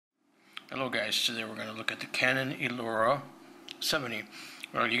Hello guys, today we're going to look at the Canon Elura70.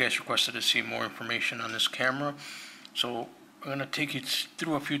 Well, you guys requested to see more information on this camera, so I'm going to take you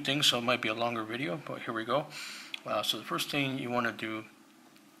through a few things, so it might be a longer video, but here we go. So the first thing you want to do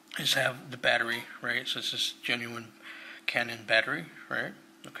is have the battery, right? So this is genuine Canon battery, right?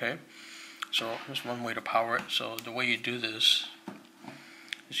 Okay, so there's one way to power it. So the way you do this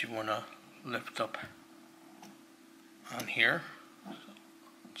is you want to lift up on here.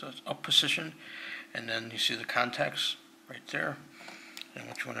 So it's up position, and then you see the contacts right there. And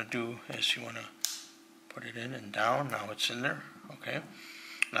what you want to do is you want to put it in and down. Now it's in there. Okay.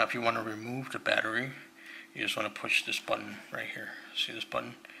 Now if you want to remove the battery, you just want to push this button right here. See this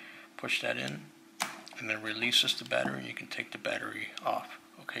button? Push that in, and then releases the battery, and you can take the battery off.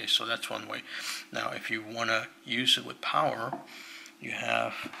 Okay, so that's one way. Now if you want to use it with power, you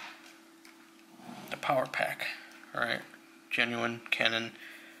have the power pack. All right, genuine Canon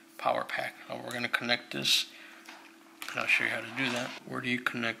power pack. Now we're going to connect this, and I'll show you how to do that. Where do you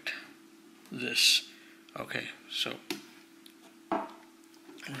connect this? Okay, so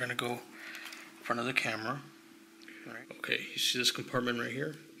we're going to go in front of the camera. All right. Okay, you see this compartment right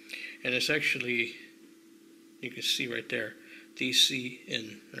here, and it's actually, you can see right there, DC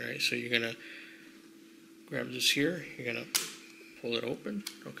in. All right, so you're going to grab this here, you're going to pull it open.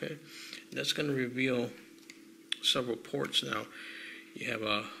 Okay, that's going to reveal several ports. Now you have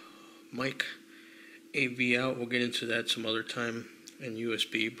a mic, AV out, we'll get into that some other time, and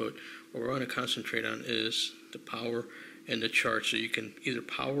USB, but what we're going to concentrate on is the power and the charge. So you can either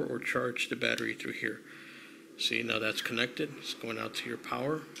power or charge the battery through here. See, now that's connected, it's going out to your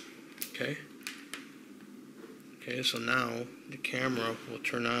power. Okay, so now the camera will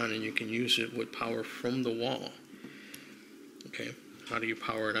turn on and you can use it with power from the wall. Okay, how do you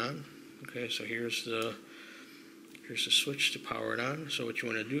power it on? Okay, so here's the switch to power it on. So what you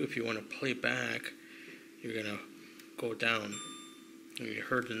want to do, if you want to play back, you're going to go down. You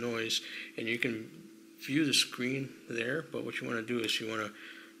heard the noise, and you can view the screen there, but what you want to do is you want to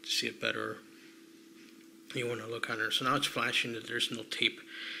see it better. You want to look on there. So now it's flashing that there's no tape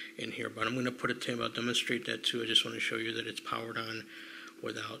in here, but I'm going to put a tape. I'll demonstrate that too. I just want to show you that it's powered on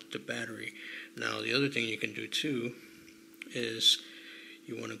without the battery. Now the other thing you can do too is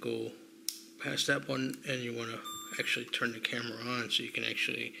you want to go past that one, and you want to actually turn the camera on so you can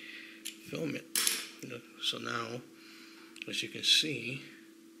actually film it. So now, as you can see,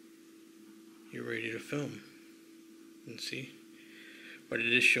 you're ready to film. And see, but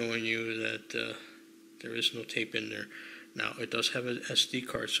it is showing you that there is no tape in there. Now it does have an SD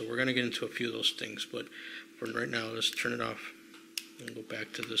card, so we're going to get into a few of those things, but for right now, let's turn it off and go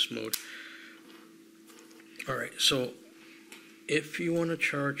back to this mode. Alright, so if you want to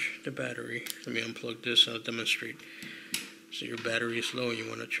charge the battery, let me unplug this and I'll demonstrate. So your battery is low and you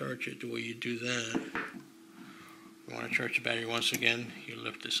want to charge it. The way you do that, you want to charge the battery once again, you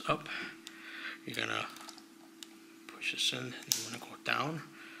lift this up, you're going to push this in, and you want to go down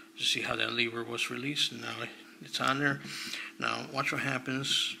to see how that lever was released, and now it's on there. Now watch what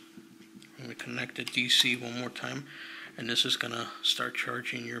happens when we connect the DC one more time, and this is going to start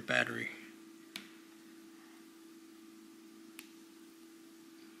charging your battery.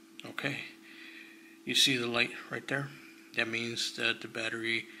 Okay, you see the light right there? That means that the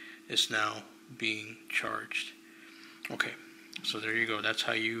battery is now being charged. Okay, so there you go. That's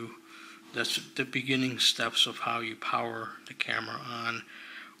the beginning steps of how you power the camera on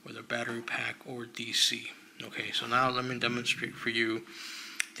with a battery pack or DC. Okay, so now let me demonstrate for you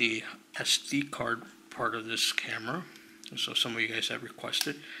the SD card part of this camera. So some of you guys have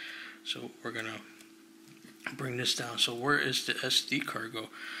requested. So we're gonna bring this down. So where is the SD card go?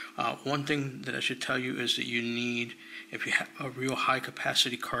 One thing that I should tell you is that you need, if you have a real high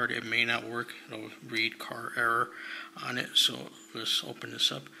capacity card, it may not work. It'll read car error on it. So let's open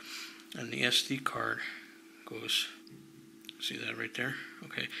this up, and the SD card goes, see that right there?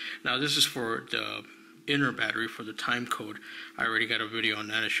 Okay, now this is for the inner battery for the time code. I already got a video on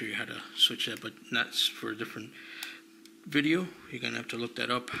that. I show you how to switch that, but that's for a different video. You're gonna have to look that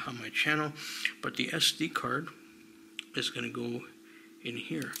up on my channel. But the SD card is gonna go in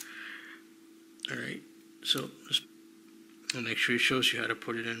here. All right, so I'll make sure it shows you how to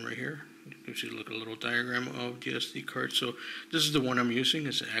put it in right here. It gives you a little diagram of the SD card. So this is the one I'm using.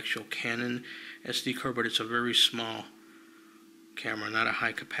 It's an actual Canon SD card, but it's a very small camera, not a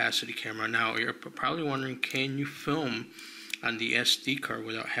high capacity camera. Now you're probably wondering, can you film on the SD card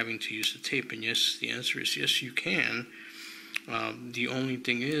without having to use the tape? And yes, the answer is yes, you can. The only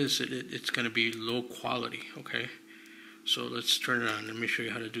thing is that it's going to be low quality. Okay, so let's turn it on. Let me show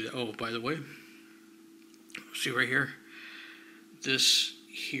you how to do that. Oh, by the way, see right here, this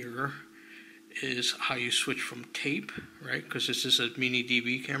here is how you switch from tape, right? Because this is a mini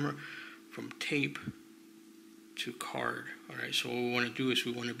DV camera, from tape to card. All right, so what we want to do is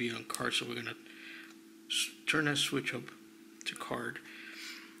we want to be on card, so we're going to turn that switch up to card,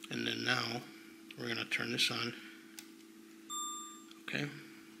 and then now we're going to turn this on. Okay,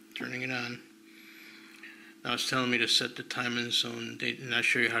 turning it on. Now it's telling me to set the time and zone date, and I'll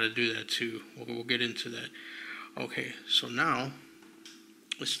show you how to do that too. We'll get into that. Okay, so now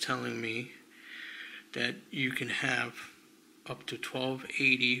it's telling me that you can have up to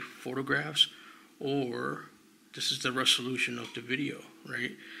 1280 photographs, or this is the resolution of the video,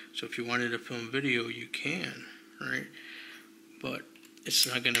 right? So if you wanted to film video, you can, right? But it's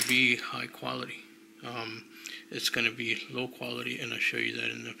not going to be high quality. It's going to be low quality, and I'll show you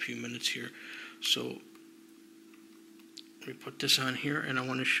that in a few minutes here. So let me put this on here, and I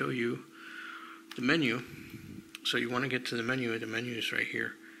want to show you the menu. So you want to get to the menu. The menu is right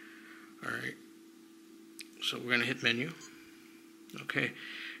here. All right. So we're going to hit menu. Okay.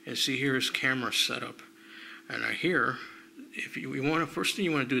 And see, here is camera setup. And here, if you want to, first thing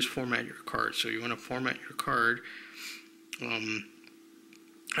you want to do is format your card. So you want to format your card.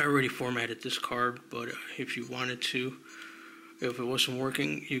 I already formatted this card, but if you wanted to, if it wasn't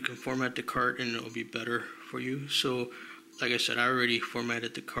working, you can format the card and it'll be better for you. So like I said, I already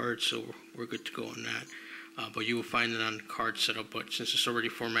formatted the card, so we're good to go on that. But you will find it on the card setup, but since it's already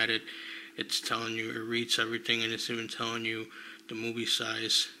formatted, it's telling you, it reads everything, and it's even telling you the movie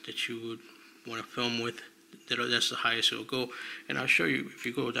size that you would want to film with. That's the highest it will go. And I'll show you, if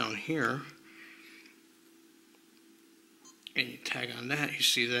you go down here and you tag on that, you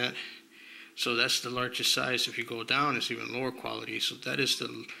see that. So that's the largest size. If you go down, it's even lower quality. So that is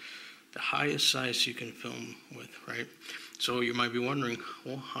the highest size you can film with, right? So you might be wondering,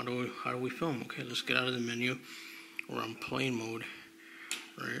 well, how do we film? Okay, let's get out of the menu. We're on plane mode,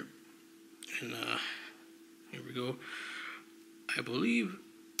 right? And here we go. I believe,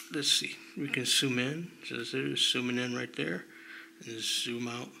 let's see, we can zoom in. So there's zooming in right there, and zoom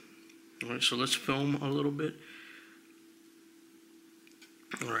out. All right, so let's film a little bit.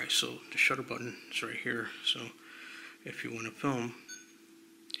 All right, so the shutter button is right here. So if you want to film,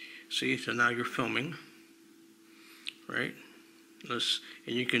 see, so now you're filming, right? And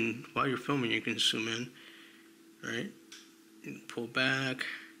you can, while you're filming, you can zoom in, right? You can pull back.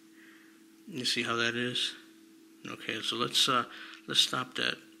 You see how that is? Okay, so let's stop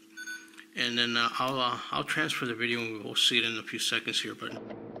that, and then I'll transfer the video, and we'll see it in a few seconds here. But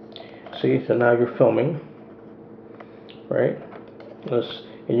see, so now you're filming, right?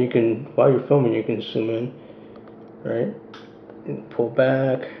 And you can, while you're filming, you can zoom in, right? And pull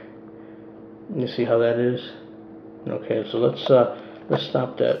back. You see how that is? Okay, so let's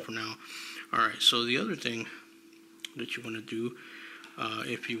stop that for now. All right. So the other thing that you want to do,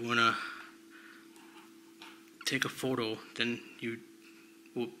 if you want to take a photo, then you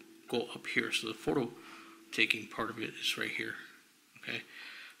will go up here. So the photo taking part of it is right here. Okay.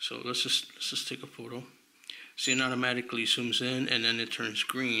 So let's just take a photo. See, it automatically zooms in, and then it turns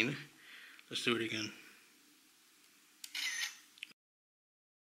green. Let's do it again.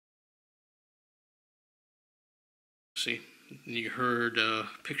 See, you heard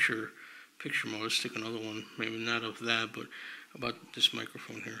picture mode. Let's take another one. Maybe not of that, but about this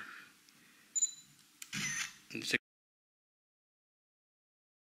microphone here. And take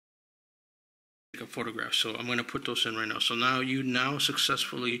a photograph. So I'm going to put those in right now. So now you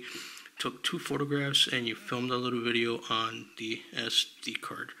successfully took 2 photographs, and you filmed a little video on the SD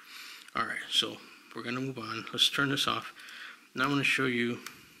card. All right, so we're going to move on. Let's turn this off. Now I'm going to show you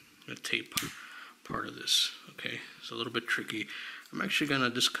the tape part of this. Okay, it's a little bit tricky. I'm actually going to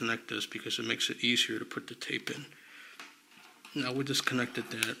disconnect this because it makes it easier to put the tape in. Now we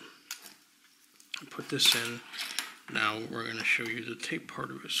disconnected that. Put this in. Now we're going to show you the tape part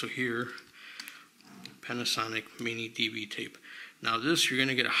of it. So here, Panasonic mini DV tape. Now this, you're going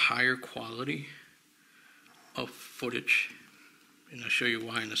to get a higher quality of footage, and I'll show you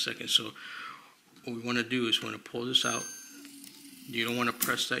why in a second. So what we want to do is we want to pull this out. You don't want to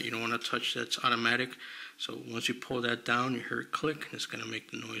press that, you don't want to touch that, it's automatic. So once you pull that down, you hear it click, and it's going to make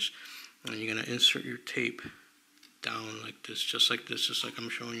the noise. And you're going to insert your tape down like this, just like I'm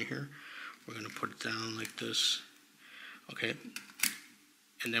showing you here. We're going to put it down like this, okay?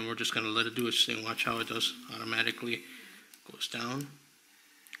 And then we're just going to let it do its thing. Watch how it does automatically. Goes down,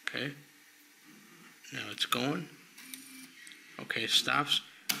 okay? Now it's going. Okay, stops.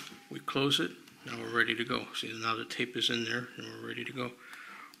 We close it. Now we're ready to go. See, now the tape is in there, and we're ready to go.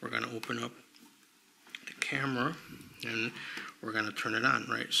 We're going to open up the camera, and we're going to turn it on,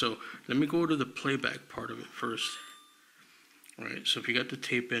 right? So let me go to the playback part of it first. Alright, so if you got the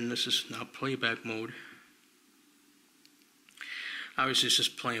tape in, this is now playback mode. Obviously it's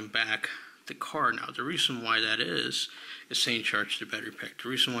just playing back the card. Now the reason why that is saying charge the battery pack. The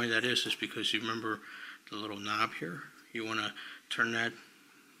reason why that is because you remember the little knob here. You want to turn that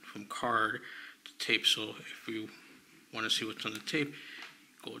from card to tape. So if you want to see what's on the tape,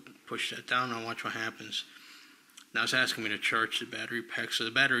 go push that down and watch what happens. Now it's asking me to charge the battery pack, so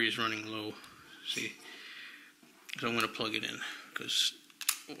the battery is running low. See, so I'm going to plug it in because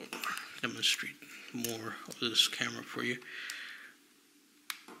I'll demonstrate more of this camera for you.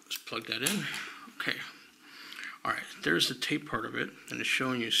 Let's plug that in. Okay. All right. There's the tape part of it, and it's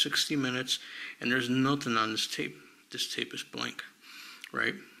showing you 60 minutes, and there's nothing on this tape. This tape is blank,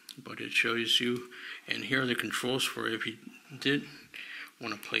 right? But it shows you, and here are the controls for it. If you did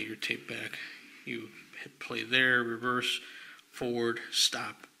want to play your tape back, you hit play there, reverse, forward,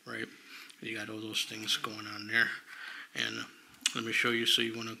 stop, right? You got all those things going on there. And let me show you. So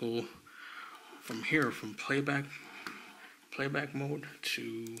you want to go from here, from playback mode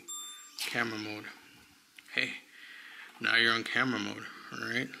to camera mode. Hey, now you're on camera mode. All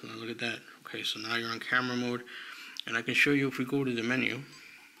right, look at that. Okay, so now you're on camera mode, and I can show you if we go to the menu.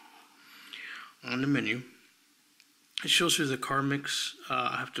 On the menu, it shows you the car mix.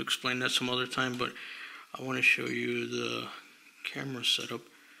 I have to explain that some other time, but I want to show you the camera setup.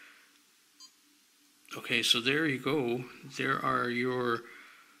 Okay, so there you go. There are your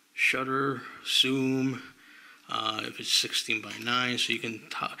shutter, zoom. If it's 16:9, so you can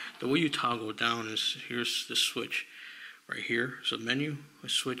the way you toggle down is here's the switch right here. So menu, a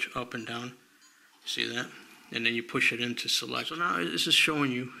switch up and down. See that? And then you push it in to select. So now this is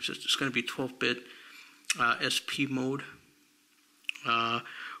showing you. It's going to be 12-bit SP mode.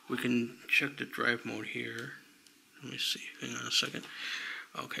 We can check the drive mode here. Let me see. Hang on a second.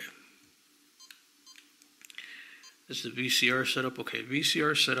 Okay. This is the VCR setup. Okay,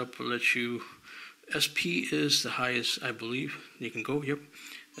 VCR setup will let you. SP is the highest, I believe, you can go. Yep,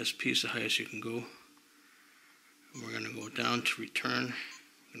 SP is the highest you can go. And we're going to go down to return.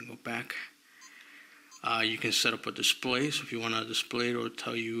 We're going to go back. You can set up a display. So if you want to display it, it'll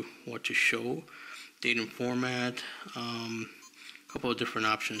tell you what to show. Date and format. A couple of different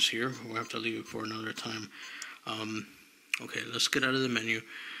options here. We'll have to leave it for another time. Okay, let's get out of the menu.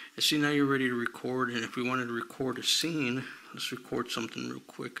 And see, now you're ready to record. And if we wanted to record a scene, let's record something real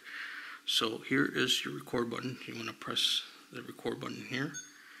quick. So here is your record button. You want to press the record button here.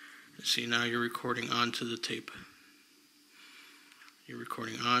 And see, now you're recording onto the tape. You're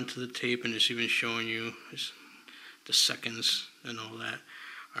recording onto the tape, and it's even showing you the seconds and all that.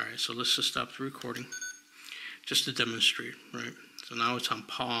 All right, so let's just stop the recording just to demonstrate, right? So now it's on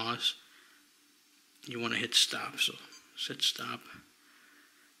pause. You want to hit stop, so hit stop.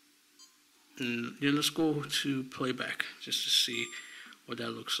 And yeah, let's go to playback just to see what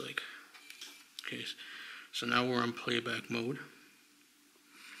that looks like. Okay, so now we're on playback mode.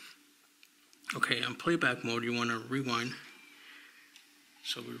 Okay, on playback mode, you want to rewind.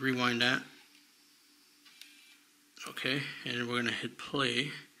 So we rewind that. Okay, and we're going to hit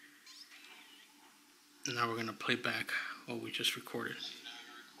play. And now we're going to play back what we just recorded. Now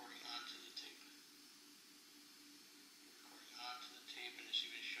you're recording onto the tape. Recording onto the tape, and it's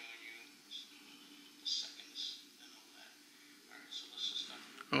even showing you the seconds and all that. Alright, so let's just stop.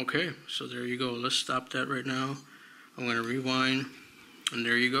 Okay, so there you go. Let's stop that right now. I'm going to rewind, and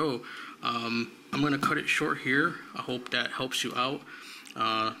there you go. I'm going to cut it short here. I hope that helps you out.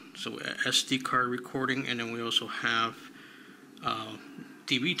 So SD card recording, and then we also have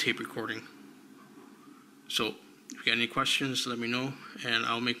DV tape recording. So if you got any questions, let me know, and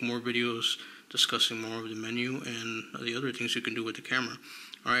I'll make more videos discussing more of the menu and the other things you can do with the camera.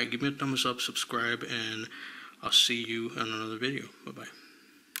 Alright, give me a thumbs up, subscribe, and I'll see you on another video. Bye-bye.